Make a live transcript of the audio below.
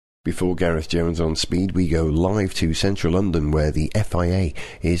Before Gareth Jones on Speed, we go live to central London, where the FIA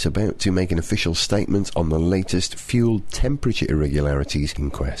is about to make an official statement on the latest fuel temperature irregularities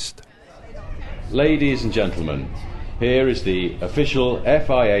inquest. Ladies and gentlemen, here is the official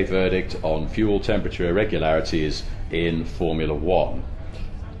FIA verdict on fuel temperature irregularities in Formula One.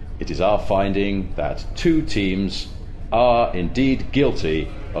 It is our finding that two teams are indeed guilty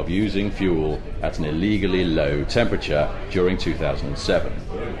of using fuel at an illegally low temperature during 2007.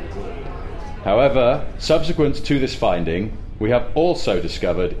 However, subsequent to this finding, we have also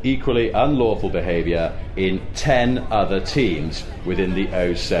discovered equally unlawful behaviour in 10 other teams within the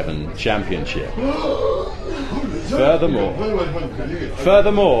 07 championship. Furthermore,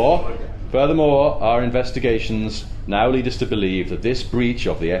 our investigations now lead us to believe that this breach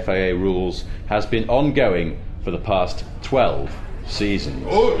of the FIA rules has been ongoing for the past 12 seasons.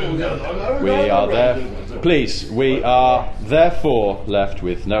 We are therefore left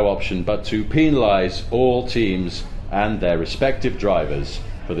with no option but to penalise all teams and their respective drivers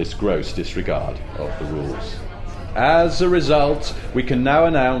for this gross disregard of the rules. As a result, we can now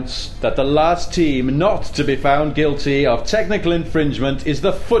announce that the last team not to be found guilty of technical infringement is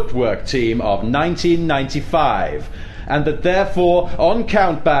the Footwork team of 1995, and that therefore, on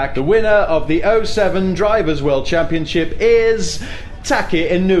countback, the winner of the 07 Drivers' World Championship is Taki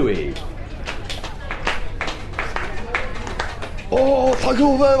Inui. Oh, thank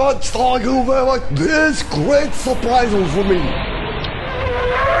you very much. This great surprise for me.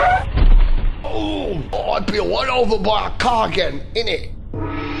 Oh, I'd be run over by a car again, innit?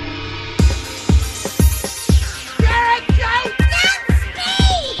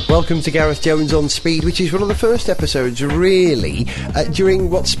 Welcome to Gareth Jones on Speed, which is one of the first episodes, really, during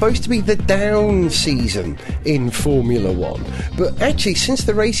what's supposed to be the down season in Formula One. But actually, since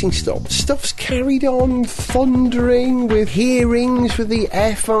the racing stopped, stuff's carried on thundering with hearings with the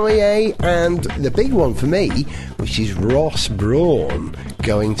FIA, and the big one for me, which is Ross Brawn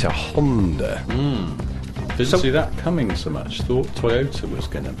going to Honda. Didn't see that coming so much. Thought Toyota was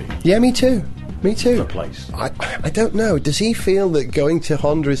going to be. Yeah, me too. Replace. I don't know. Does he feel that going to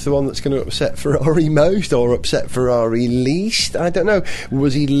Honda is the one that's going to upset Ferrari most, or upset Ferrari least? I don't know.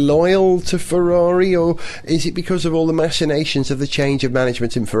 Was he loyal to Ferrari, or is it because of all the machinations of the change of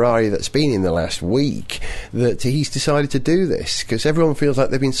management in Ferrari that's been in the last week that he's decided to do this? Because everyone feels like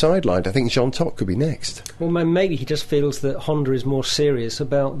they've been sidelined. I think Jean Todt could be next. Well, maybe he just feels that Honda is more serious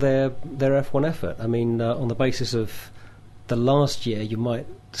about their F1 effort. I mean, on the basis of the last year, you might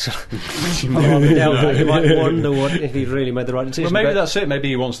you might wonder if he really made the right decision. Well, maybe that's it. Maybe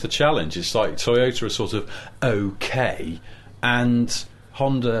he wants the challenge. It's like Toyota are sort of okay, and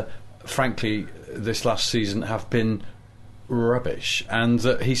Honda, frankly, this last season have been rubbish, and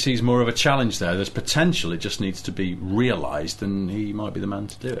he sees more of a challenge there. There's potential, it just needs to be realised, and he might be the man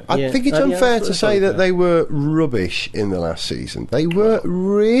to do it. I think it's unfair to say that they were rubbish in the last season. They were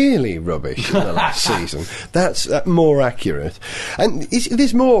really rubbish in the last season. That's more accurate. And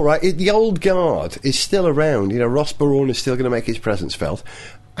there's more, right? The old guard is still around. You know, Ross Brawn is still going to make his presence felt.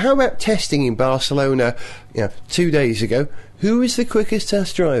 How about testing in Barcelona 2 days ago? Who is the quickest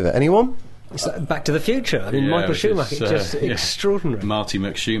test driver? Anyone? It's like Back to the Future. I mean, Michael Schumacher, just extraordinary. Marty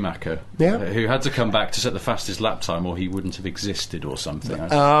McSchumacher, who had to come back to set the fastest lap time, or he wouldn't have existed, or something.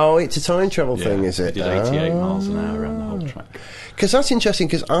 Oh, it's a time travel thing, is it? He did 88 miles an hour around the whole track. Because that's interesting,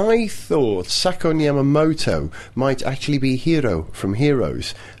 because I thought Sako Yamamoto might actually be Hiro from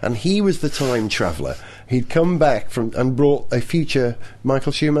Heroes, and he was the time traveller. He'd come back and brought a future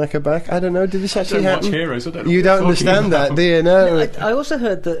Michael Schumacher back. I don't know, did this actually happen? Watch Heroes, I don't know. You don't understand that, do you? No. I also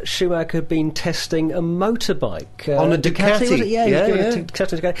heard that Schumacher had been testing a motorbike on a Ducati.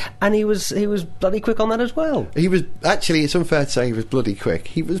 Ducati, and he was bloody quick on that as well. He was actually. It's unfair to say he was bloody quick.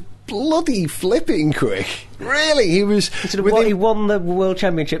 He was bloody flipping quick. Really, he was. He won the World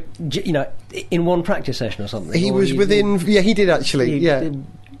Championship, in one practice session or something. He was within. He did actually.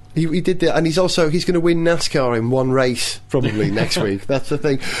 He did that, and he's going to win NASCAR in one race probably next week. That's the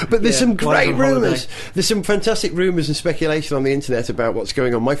thing. But there's some great rumours. There's some fantastic rumours and speculation on the internet about what's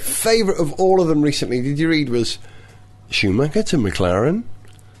going on. My favourite of all of them recently, did you read, was Schumacher to McLaren?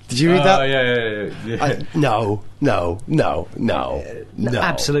 Did you read that? Yeah. No.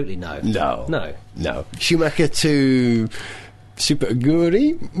 Absolutely no. No. Schumacher to Super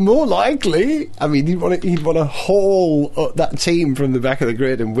Aguri? More likely. I mean, he'd want to haul up that team from the back of the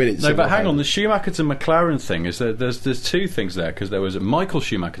grid and win it. No, but hang on. The Schumacher to McLaren thing is that there's two things there, because there was a Michael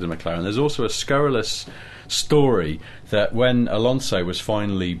Schumacher to McLaren. There's also a scurrilous story that when Alonso was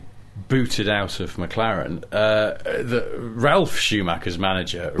finally booted out of McLaren, Ralph Schumacher's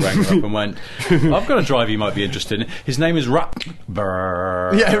manager rang her up and went, I've got a driver you might be interested in. His name is Yeah,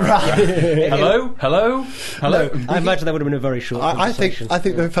 right. Hello? I imagine that would have been a very short conversation. I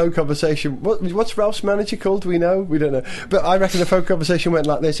think the phone conversation... What's Ralph's manager called? Do we know? We don't know. But I reckon the phone conversation went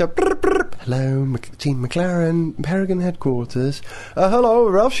like this. Hello, Team McLaren, Peregrine headquarters. Hello,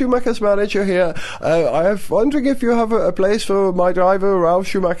 Ralph Schumacher's manager here. I'm wondering if you have a place for my driver, Ralph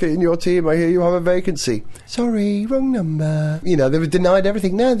Schumacher, in your team. I hear you have a vacancy. Sorry, wrong number. You know, they were denied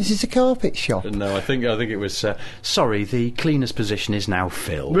everything. No, this is a carpet shop. No, I think it was, sorry, the cleaner's position is now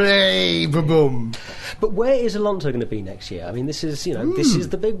filled. Hey, ba-boom. But where is Alonso going to be next year? I mean, this is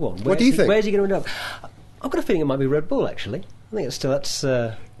the big one. What do you think? Where's he going to end up? I've got a feeling it might be Red Bull, actually. I think that's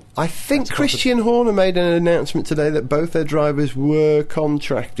I think Christian Horner made an announcement today that both their drivers were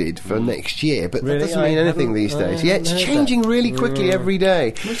contracted for next year, but Really? that doesn't mean anything these days. Yeah, it's changing really quickly every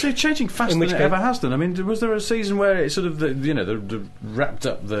day. Well, it's changing faster than it ever has done. I mean, was there a season where it sort of, the wrapped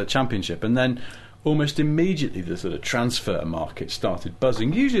up the championship and then almost immediately the sort of transfer market started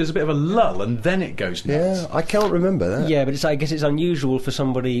buzzing? Usually there's a bit of a lull and then it goes nuts. Yeah, I can't remember that. Yeah, but I guess it's unusual for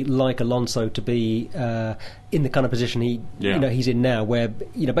somebody like Alonso to be in the kind of position he's in now, where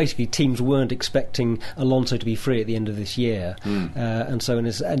basically teams weren't expecting Alonso to be free at the end of this year, and so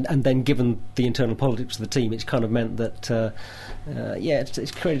and then given the internal politics of the team, it's kind of meant that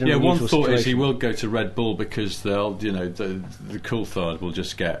it's created an unusual one thought situation. is he will go to Red Bull because they'll the Coulthard will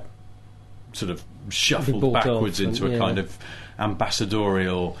just get sort of shuffled backwards into a kind of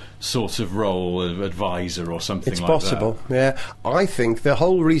ambassadorial sort of role of advisor or something like that. It's possible, yeah. I think the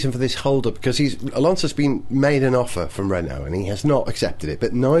whole reason for this hold-up, because Alonso's been made an offer from Renault and he has not accepted it,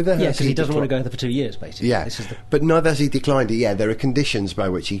 but neither has he... Yeah, because he doesn't want to go there for 2 years, basically. Yeah, but neither has he declined it. Yeah, there are conditions by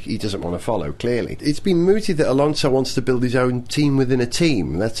which he doesn't want to follow, clearly. It's been mooted that Alonso wants to build his own team within a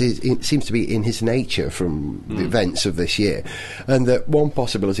team. It seems to be in his nature from the events of this year. And that one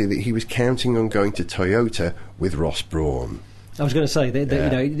possibility that he was counting on going to Toyota with Ross Brawn. I was going to say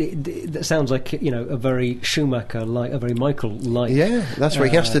that sounds like a very Schumacher-like, a very Michael-like. Yeah, that's what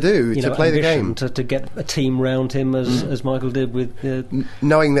he has to do to play the game. To get a team round him as Michael did with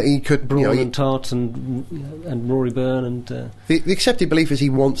knowing that he could Brawn and Tart and Rory Byrne and the accepted belief is he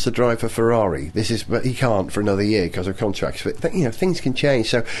wants to drive for Ferrari. But he can't for another year because of contracts. But things can change.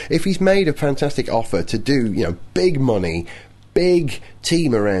 So if he's made a fantastic offer to do big money, big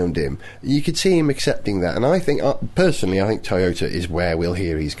team around him, you could see him accepting that. And I think, personally, I think Toyota is where we'll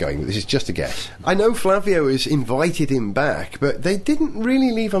hear he's going. But this is just a guess. I know Flavio has invited him back, but they didn't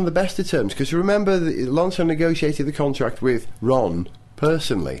really leave on the best of terms, because remember that Alonso negotiated the contract with Ron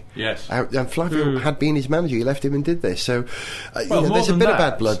personally. Yes. And Flavio had been his manager. He left him and did this. So there's a bit of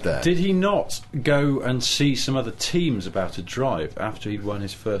bad blood there. Did he not go and see some other teams about a drive after he'd won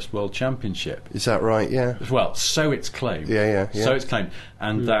his first World Championship? Is that right? Yeah. Well, so it's claimed. Yeah. So it's claimed.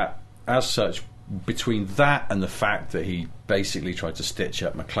 And that, as such, between that and the fact that he basically tried to stitch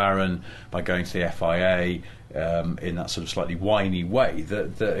up McLaren by going to the FIA in that sort of slightly whiny way,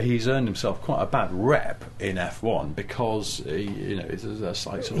 that he's earned himself quite a bad rep in F1 because it's a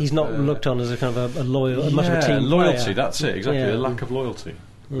slight sort he's not looked on as a kind of a loyal, much of a team loyalty. Player. That's it, exactly. A lack of loyalty.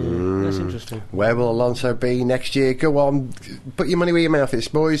 That's interesting. Where will Alonso be next year? Go on, put your money where your mouth is,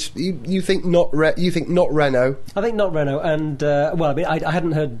 boys. You think not? You think not Renault? I think not Renault. And I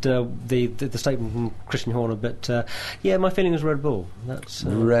hadn't heard the statement from Christian Horner, but my feeling is Red Bull. That's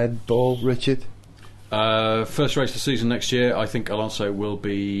Red Bull, Richard. First race of the season next year, I think Alonso will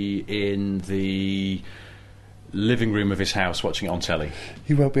be in the living room of his house watching it on telly.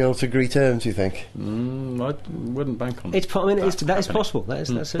 He won't be able to agree terms, you think? I wouldn't bank on it. That is possible.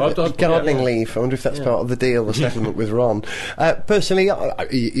 That's gardening leave. I wonder if that's part of the deal, the settlement with Ron. Personally,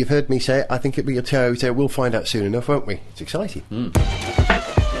 you've heard me say it, I think it'll be a Toyota. We'll find out soon enough, won't we? It's exciting.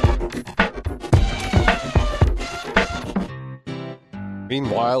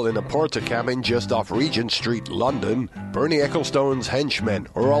 Meanwhile, in a Portakabin just off Regent Street, London, Bernie Ecclestone's henchmen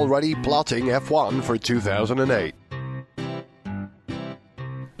are already plotting F1 for 2008.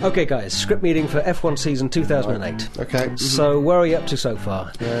 Okay, guys, script meeting for F1 season 2008. Okay. So, where are you up to so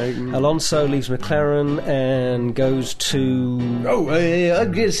far? Alonso leaves McLaren and goes to... I'm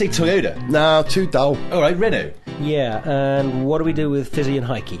going to say Toyota. No, too dull. All right, Renault. Yeah, and what do we do with Fizzy and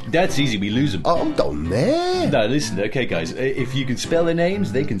Heike? That's easy, we lose them. I'm done there. No, listen, okay, guys, if you can spell their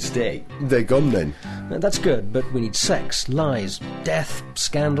names, they can stay. They're gone then. That's good, but we need sex, lies, death,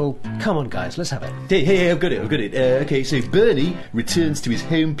 scandal. Come on, guys, let's have it. Hey, I've got it. Okay, so Bernie returns to his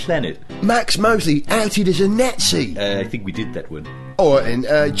home planet. Max Mosley outed as a Nazi. I think we did that one.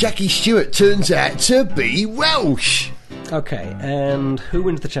 And Jackie Stewart turns out to be Welsh. Okay, and who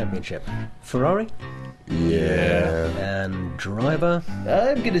wins the championship? Ferrari? Yeah. And driver?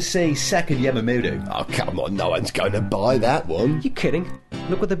 I'm going to say Saka Yamamoto. Oh, come on, no one's going to buy that one. You kidding?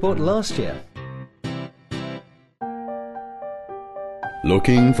 Look what they bought last year.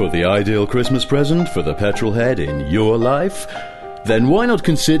 Looking for the ideal Christmas present for the petrolhead in your life? Then why not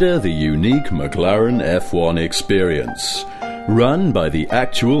consider the unique McLaren F1 experience? Run by the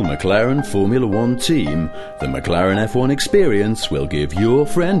actual McLaren Formula One team, the McLaren F1 experience will give your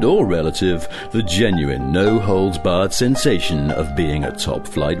friend or relative the genuine no-holds-barred sensation of being a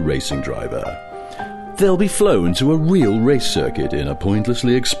top-flight racing driver. They'll be flown to a real race circuit in a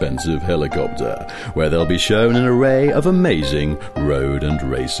pointlessly expensive helicopter, where they'll be shown an array of amazing road and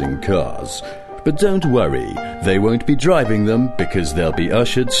racing cars. But don't worry, they won't be driving them because they'll be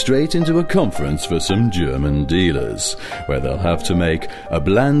ushered straight into a conference for some German dealers, where they'll have to make a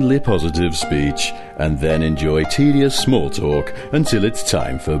blandly positive speech and then enjoy tedious small talk until it's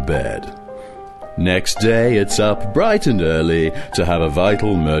time for bed. Next day, it's up bright and early to have a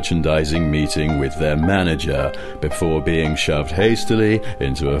vital merchandising meeting with their manager before being shoved hastily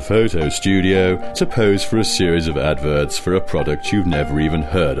into a photo studio to pose for a series of adverts for a product you've never even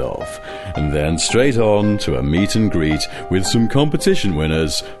heard of, and then straight on to a meet and greet with some competition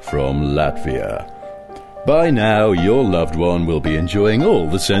winners from Latvia. By now, your loved one will be enjoying all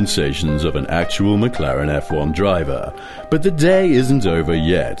the sensations of an actual McLaren F1 driver. But the day isn't over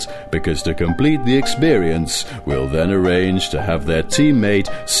yet, because to complete the experience, we'll then arrange to have their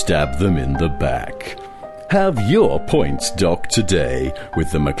teammate stab them in the back. Have your points docked today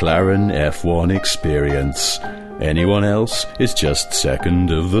with the McLaren F1 experience. Anyone else is just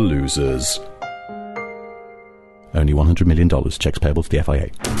second of the losers. Only $100 million, checks payable to the FIA.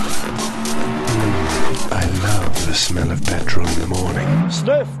 I love the smell of petrol in the morning.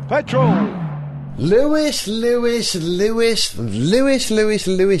 Sniff Petrol! Lewis, lovely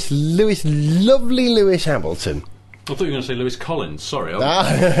Lewis Hamilton. I thought you were going to say Lewis Collins, sorry.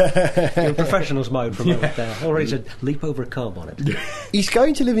 You're in professionals mode for a moment there. Already said leap over a car bonnet. He's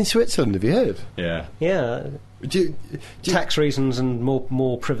going to live in Switzerland, have you heard? Yeah. Yeah. Tax reasons and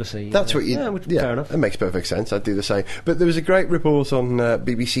more privacy. That's what you... fair enough. That makes perfect sense. I'd do the same. But there was a great report on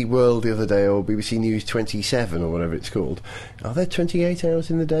BBC World the other day, or BBC News 27, or whatever it's called. Are there 28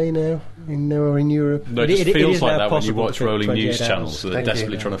 hours in the day now in Europe? No, it just feels like that when you watch rolling news hours. channels. So they're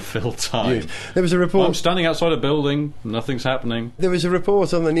desperately trying to fill time. Yes. There was a report... I'm standing outside a building, nothing's happening. There was a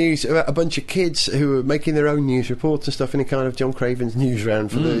report on the news about a bunch of kids who were making their own news reports and stuff in a kind of John Craven's news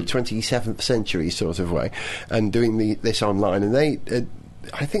round for the 27th century sort of way, and doing this online, and they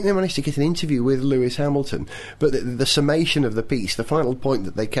I think they managed to get an interview with Lewis Hamilton, but the summation of the piece, the final point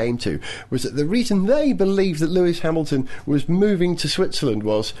that they came to, was that the reason they believed that Lewis Hamilton was moving to Switzerland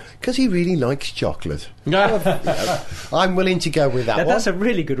was because he really likes chocolate. I'm willing to go with that one. That's a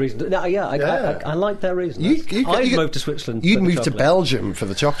really good reason. No, I like that reason. I'd move to Switzerland. You'd move to Belgium for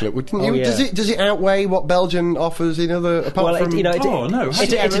the chocolate, wouldn't you? Yeah. Does it outweigh what Belgium offers in other... apart from...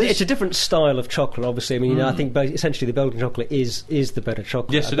 It's a different style of chocolate, obviously. I mean, I think essentially the Belgian chocolate is the better chocolate.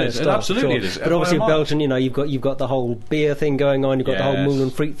 Yes, it is. Absolutely it is. But obviously in Belgium, you've got the whole beer thing going on, you've got the whole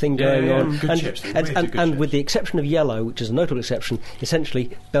Moulin Fruit thing going on. Good chips. And with the exception of yellow, which is a notable exception,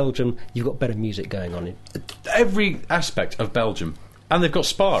 essentially Belgium, you've got better music going on. Every aspect of Belgium. And they've got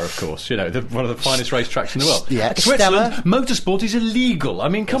Spa, of course, one of the finest racetracks in the world. Yeah, Switzerland, motorsport is illegal. I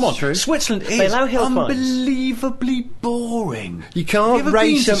mean, come on. True. Switzerland They is allow hill climbs. unbelievably boring. You can't Have you ever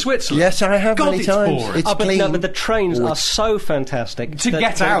race been to Switzerland? Yes, I have God, many it's times. boring. It's clean. But the trains are so fantastic. To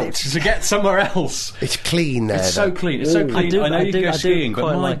get somewhere else. It's clean there. It's so clean. It's so clean. I know you go skiing, but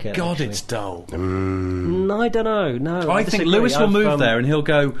my like it, God, actually. it's dull. I don't know. No, I think Lewis will move there and he'll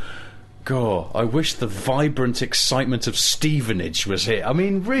go... God, I wish the vibrant excitement of Stevenage was here. I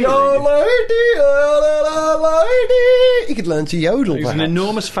mean, really. Lady. He could learn to yodel, He's perhaps. an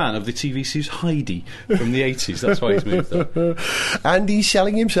enormous fan of the TV series Heidi from the 80s. That's why he's moved there. And he's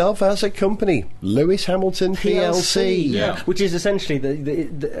selling himself as a company, Lewis Hamilton PLC. Yeah. Which is essentially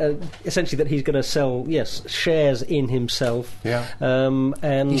essentially that he's going to sell shares in himself. Yeah.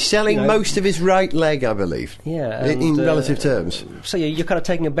 And He's selling most of his right leg, I believe. Yeah, in relative terms. So you're kind of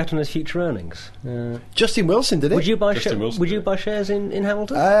taking a bet on his future earnings. Justin Wilson did it. Would you buy Justin Wilson Would you did. buy shares in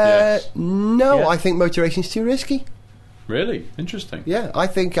Hamilton? Yes. No, Yeah. I think motor racing's too risky. Really? Interesting. Yeah, I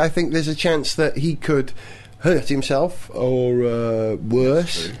think there's a chance that he could hurt himself or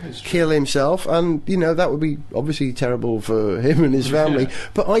worse, kill himself, and that would be obviously terrible for him and his family.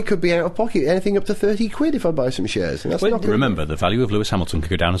 But I could be out of pocket anything up to 30 quid if I buy some shares. And that's not Remember, the value of Lewis Hamilton could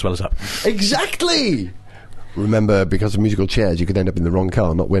go down as well as up. Exactly. Remember, because of musical chairs, you could end up in the wrong car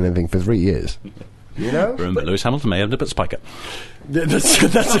and not win anything for 3 years. You know? Remember, Lewis Hamilton may end up at Spiker. That's a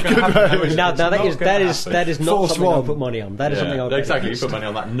good one. Now that is not Force something I'll one. put money on. That is something I'll bet exactly. You against. put money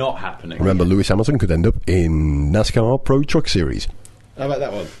on that not happening. Remember, Lewis Hamilton could end up in NASCAR Pro Truck Series. How about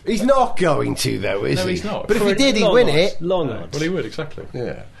that one? He's not going to, though, is he? No, he's not. But if he did, he'd Long win odds, it. Long odds. Well, he would, exactly.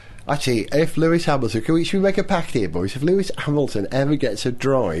 Yeah. Actually, if Lewis Hamilton... should we make a pact here, boys? If Lewis Hamilton ever gets a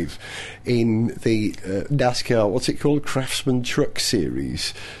drive in the NASCAR, what's it called? Craftsman Truck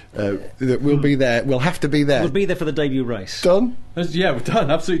Series, that we'll be there. We'll have to be there. We'll be there for the debut race. Done? Yeah, we're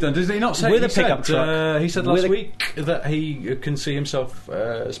done. Absolutely done. Did he not say With he a pickup said, truck. He said last week that he can see himself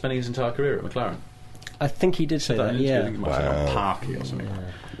spending his entire career at McLaren. I think he did say that. Yeah. He might say on Parky or something.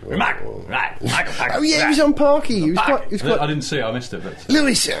 Oh yeah, he was on Parky. He was quite... I didn't see it. I missed it. But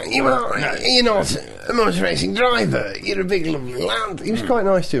Lewis, you're not a motor racing driver. You're a big lovely lad. He was quite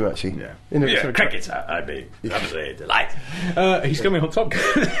nice to him, actually. Yeah. Cricketer, I'd be absolutely delighted. He's coming on Top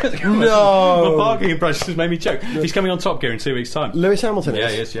Gear. No. My parking impression has made me choke. He's coming on Top Gear in 2 weeks' time. Lewis Hamilton Yeah,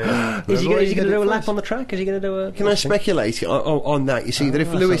 is? he is, yeah. Is he going to do a lap first? on the track? Is he going to do a... Can I speculate on that? You see, that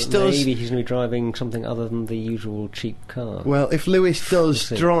if Lewis does... Maybe he's going to be driving something other than the usual cheap car. Well, if Lewis does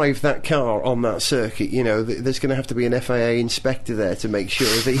see. drive that car on that circuit, you know, there's going to have to be an FIA inspector there to make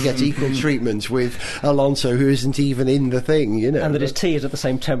sure that he gets equal treatment with Alonso, who isn't even in the thing, you know. And that his tea is at the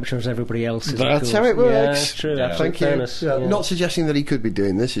same temperature as everybody else's. That's of how course. it works. Yeah, it's true. Yeah. Absolute Thank you. fairness. Yeah, Yeah. Not suggesting that he could be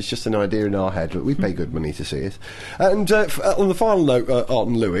doing this, it's just an idea in our head, but we pay good money to see it. And on the final note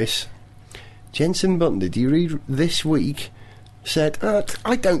on Lewis, Jenson Button, did you read this week, said,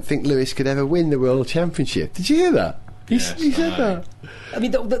 I don't think Lewis could ever win the World Championship. Did you hear that? He said that. I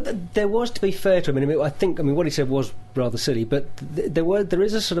mean, there was, to be fair to him, I think what he said was rather silly, but there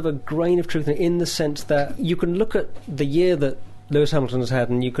is a sort of a grain of truth in the sense that you can look at the year that Lewis Hamilton has had,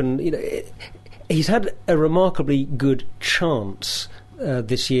 and you can, he's had a remarkably good chance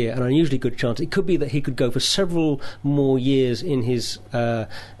this year, an unusually good chance. It could be that he could go for several more years in his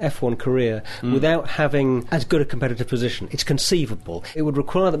F1 career without having as good a competitive position. It's conceivable. It would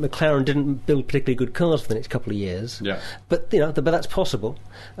require that McLaren didn't build particularly good cars for the next couple of years. Yeah. But but that's possible.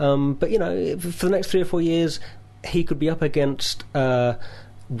 But for the next 3 or 4 years, he could be up against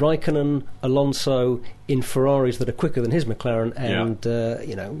Raikkonen, Alonso in Ferraris that are quicker than his McLaren,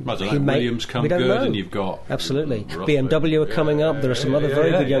 and Williams come good, and you've got absolutely Rosberg. BMW are coming up. There are some other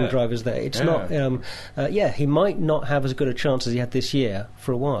very good young drivers there. It's not. He might not have as good a chance as he had this year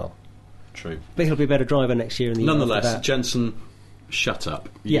for a while. True, but he'll be a better driver next year. Nonetheless, Jenson. Shut up.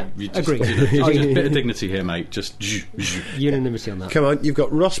 Agree. Just a bit of dignity here, mate. Just unanimity on that. Come on, you've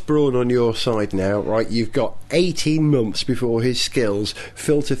got Ross Brawn on your side now, right? You've got 18 months before his skills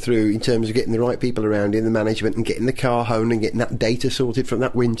filter through in terms of getting the right people around in the management and getting the car home and getting that data sorted from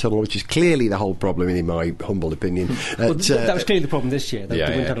that wind tunnel, which is clearly the whole problem, in my humble opinion. That was clearly the problem this year. The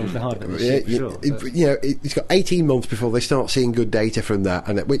wind tunnel was the hard one. It's got 18 months before they start seeing good data from that,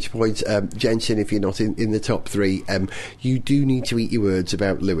 and at which point, Jensen, if you're not in the top 3, you do need to eat your words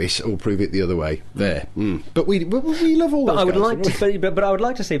about Lewis or prove it the other way. There. But we love all. But those I would guys, but I would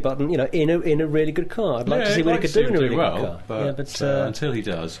like to see Button, in a really good car. I'd like to see what he could do in a really good car. But until he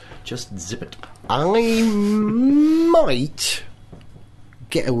does, just zip it. I might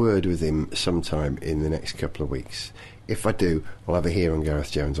get a word with him sometime in the next couple of weeks. If I do, I'll have a hear on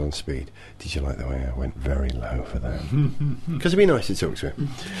Gareth Jones on Speed. Did you like the way I went very low for that? Because it'd be nice to talk to him.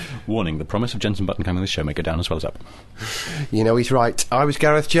 Warning, the promise of Jenson Button coming on this show may go down as well as up. You know he's right. I was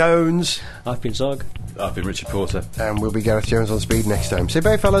Gareth Jones. I've been Zog. I've been Richard Porter. And we'll be Gareth Jones on Speed next time. Say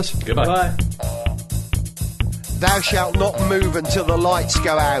bye, fellas. Goodbye. Bye. Thou shalt not move until the lights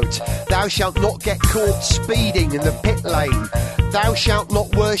go out. Thou shalt not get caught speeding in the pit lane. Thou shalt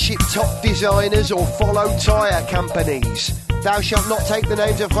not worship top designers or follow tyre companies. Thou shalt not take the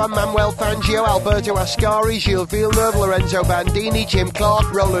names of Juan Manuel Fangio, Alberto Ascari, Gilles Villeneuve, Lorenzo Bandini, Jim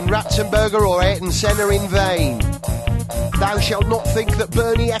Clark, Roland Ratzenberger or Ayrton Senna in vain. Thou shalt not think that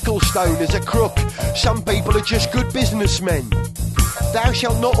Bernie Ecclestone is a crook. Some people are just good businessmen. Thou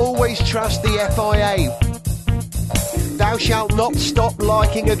shalt not always trust the FIA. Thou shalt not stop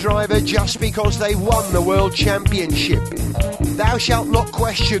liking a driver just because they won the World Championship. Thou shalt not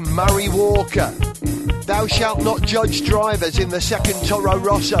question Murray Walker. Thou shalt not judge drivers in the second Toro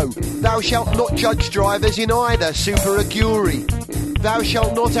Rosso. Thou shalt not judge drivers in either Super Aguri. Thou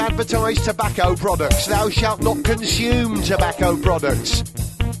shalt not advertise tobacco products. Thou shalt not consume tobacco products.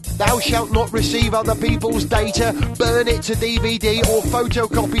 Thou shalt not receive other people's data, burn it to DVD or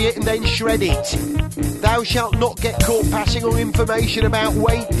photocopy it and then shred it. Thou shalt not get caught passing on information about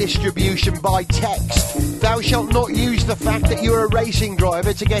weight distribution by text. Thou shalt not use the fact that you're a racing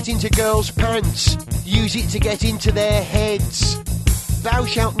driver to get into girls' pants. Use it to get into their heads. Thou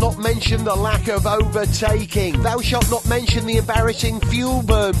shalt not mention the lack of overtaking. Thou shalt not mention the embarrassing fuel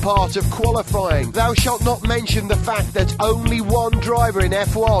burn part of qualifying. Thou shalt not mention the fact that only one driver in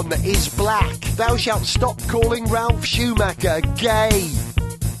F1 is black. Thou shalt stop calling Ralph Schumacher gay.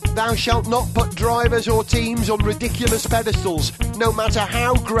 Thou shalt not put drivers or teams on ridiculous pedestals, no matter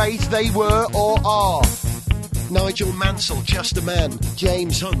how great they were or are. Nigel Mansell, just a man.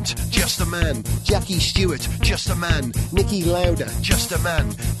 James Hunt, just a man. Jackie Stewart, just a man. Nicky Lauda, just a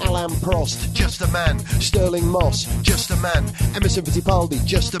man. Alain Prost, just a man. Sterling Moss, just a man. Emerson Fittipaldi,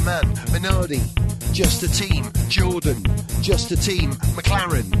 just a man. Minardi, just a team. Jordan, just a team.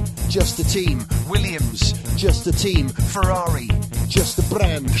 McLaren, just a team. Williams, just a team. Ferrari, just a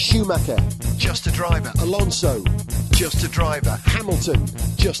brand. Schumacher, just a driver. Alonso, just a driver. Hamilton,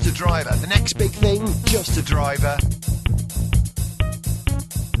 just a driver. The next big thing, just a driver.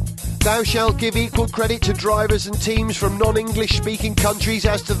 Thou shalt give equal credit to drivers and teams from non-English speaking countries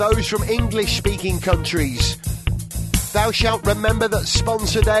as to those from English speaking countries. Thou shalt remember that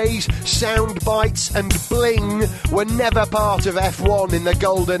sponsor days, sound bites and bling were never part of F1 in the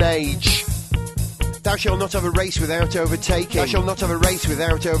golden age. Thou shalt not have a race without overtaking. Thou shalt not have a race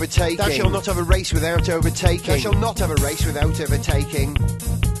without overtaking. Thou shalt not have a race without overtaking. Thou shalt not have a race without overtaking.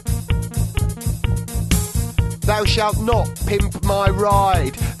 Thou shalt not pimp my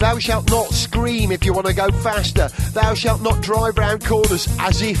ride. Thou shalt not scream if you want to go faster. Thou shalt not drive round corners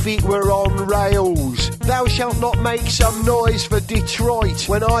as if it were on rails. Thou shalt not make some noise for Detroit.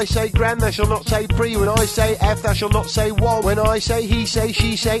 When I say grand, thou shalt not say pre. When I say F, thou shalt not say one. When I say he say,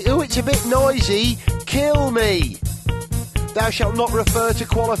 she say, ooh, it's a bit noisy, kill me. Thou shalt not refer to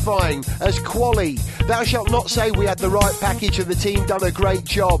qualifying as quali. Thou shalt not say we had the right package and the team done a great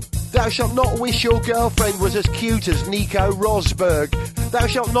job. Thou shalt not wish your girlfriend was as cute as Nico Rosberg. Thou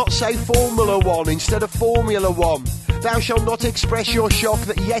shalt not say Formula 1 instead of Formula 1. Thou shalt not express your shock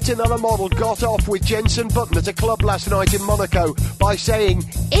that yet another model got off with Jenson Button at a club last night in Monaco by saying,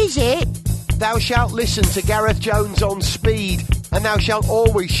 is it? Thou shalt listen to Gareth Jones on Speed, and thou shalt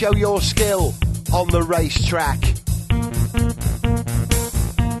always show your skill on the racetrack.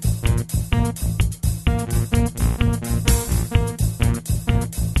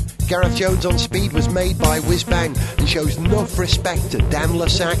 Gareth Jones on Speed was made by Whizbang and shows enough respect to Dan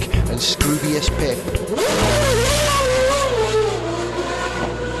Lassac and Scroobious Pip.